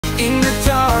In the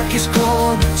darkest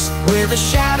corners, where the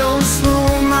shadows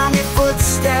loom, I hear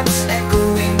footsteps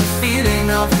echoing the feeling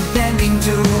of impending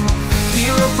doom.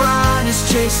 Herobrine is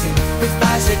chasing with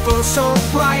eyes that glow so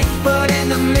bright, but in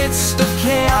the midst of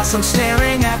chaos, I'm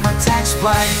staring at my tax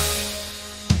plight.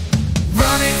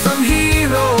 Running from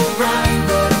Herobrine,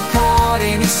 but I'm caught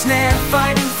in his snare,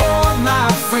 fighting for my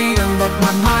freedom, but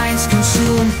my mind's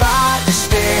consumed by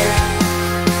despair.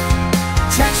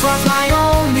 Tax was my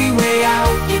only way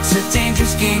out. It's a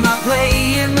dangerous game I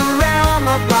play. In the realm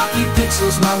of blocky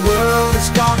pixels, my world has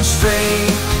gone astray.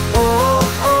 Oh,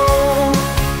 oh,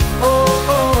 oh,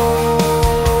 oh.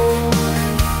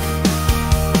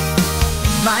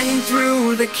 Mining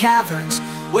through the caverns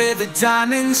where the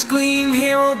diamonds gleam,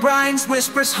 Herobrine's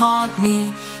whispers haunt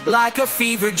me like a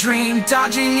fever dream,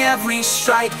 dodging every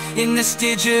strike in this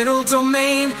digital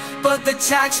domain. But the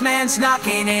taxman's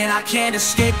knocking and I can't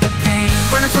escape the pain.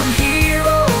 Running from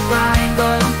Herobrine,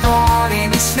 but I'm caught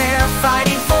in his snare,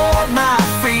 fighting for my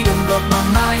freedom, but my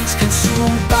mind's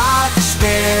consumed by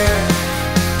despair.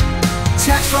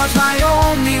 Tax fraud's my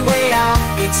only way out.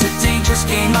 It's a dangerous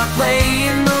game I play.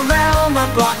 In the realm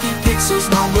of blocky pixels,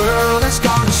 my world has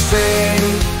gone astray.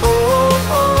 Oh,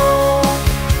 oh,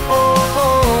 oh,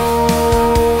 oh.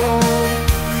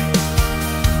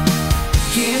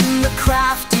 In the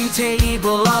crafting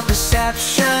table of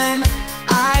deception,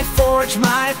 I forge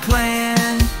my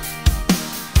plan,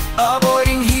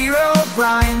 avoiding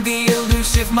Herobrine, the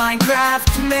elusive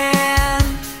Minecraft man.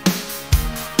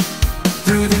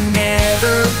 Through the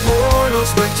nether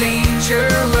portals where danger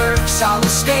lurks, I'll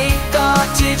escape the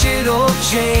digital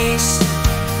chase.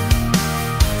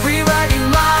 Rewriting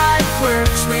my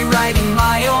quirks, rewriting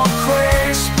my own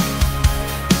quirks.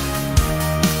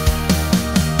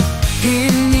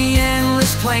 In the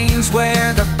endless plains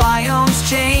where the biomes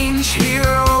change,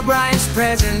 Herobrine's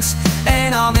presence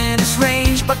an ominous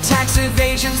range. But tax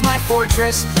evasion's my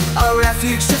fortress, a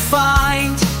refuge to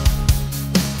find.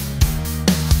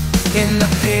 In the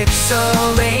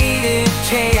pixelated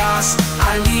chaos,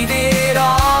 I leave it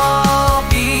all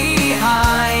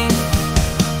behind.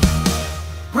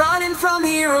 Running from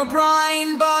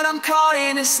Herobrine, but I'm caught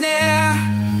in a snare.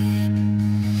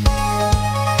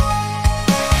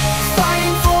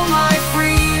 Fighting for my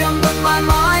freedom, but my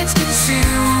mind's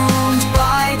consumed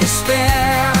by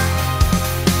despair.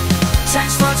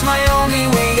 Tax fraud's my only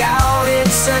way out.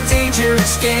 It's a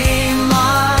dangerous game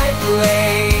I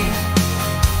play.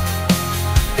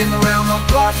 In the realm of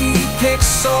blocky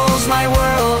pixels, my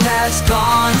world has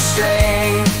gone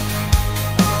astray.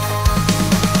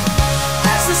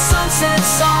 As the sun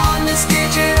sets on this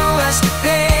digital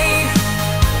escapade,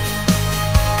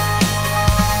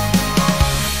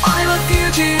 I'm a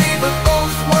fugitive of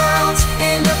both worlds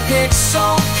in the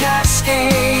pixel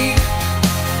cascade.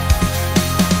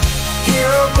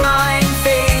 Herobrine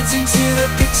fades into the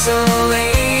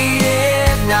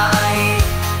pixelated night.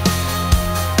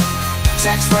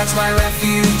 Tax fraud's my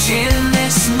refuge in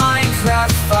this mind.